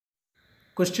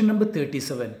Question number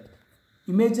 37.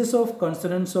 Images of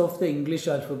consonants of the English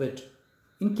alphabet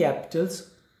in capitals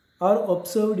are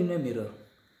observed in a mirror.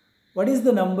 What is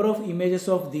the number of images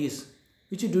of these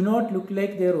which do not look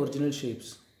like their original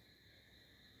shapes?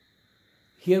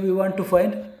 Here we want to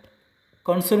find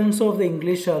consonants of the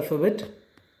English alphabet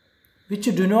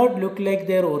which do not look like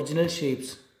their original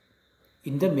shapes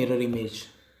in the mirror image.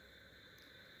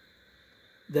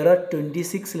 There are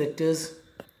 26 letters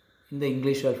in the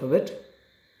English alphabet,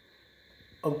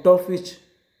 out of which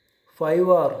 5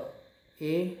 are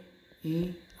A,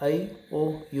 E, I,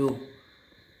 O, U.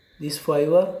 These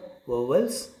 5 are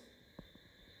vowels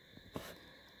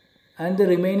and the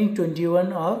remaining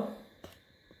 21 are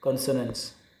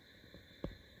consonants.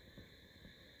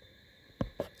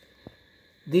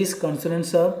 These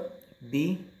consonants are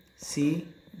B, C,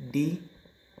 D,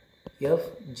 F,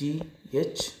 G,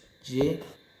 H, J,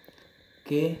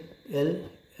 K, L,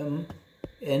 M,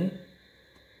 N,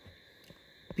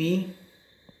 P,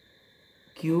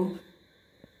 Q,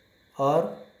 R,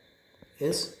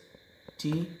 S,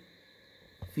 T,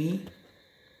 V,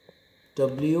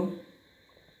 W,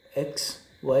 X,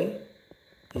 Y,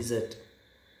 Z.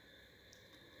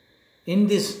 In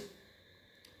this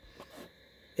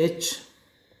H,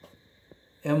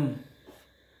 M,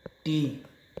 T,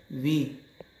 V,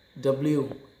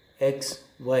 W, X,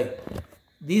 Y.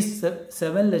 These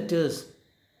 7 letters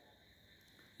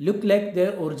look like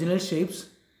their original shapes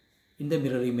in the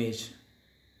mirror image.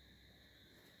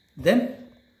 Then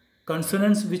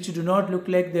consonants which do not look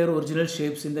like their original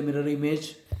shapes in the mirror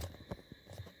image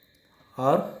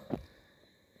are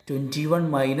 21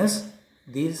 minus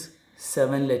these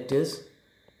 7 letters.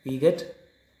 We get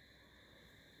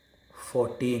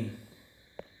 14.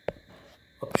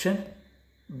 Option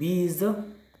B is the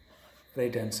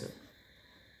right answer.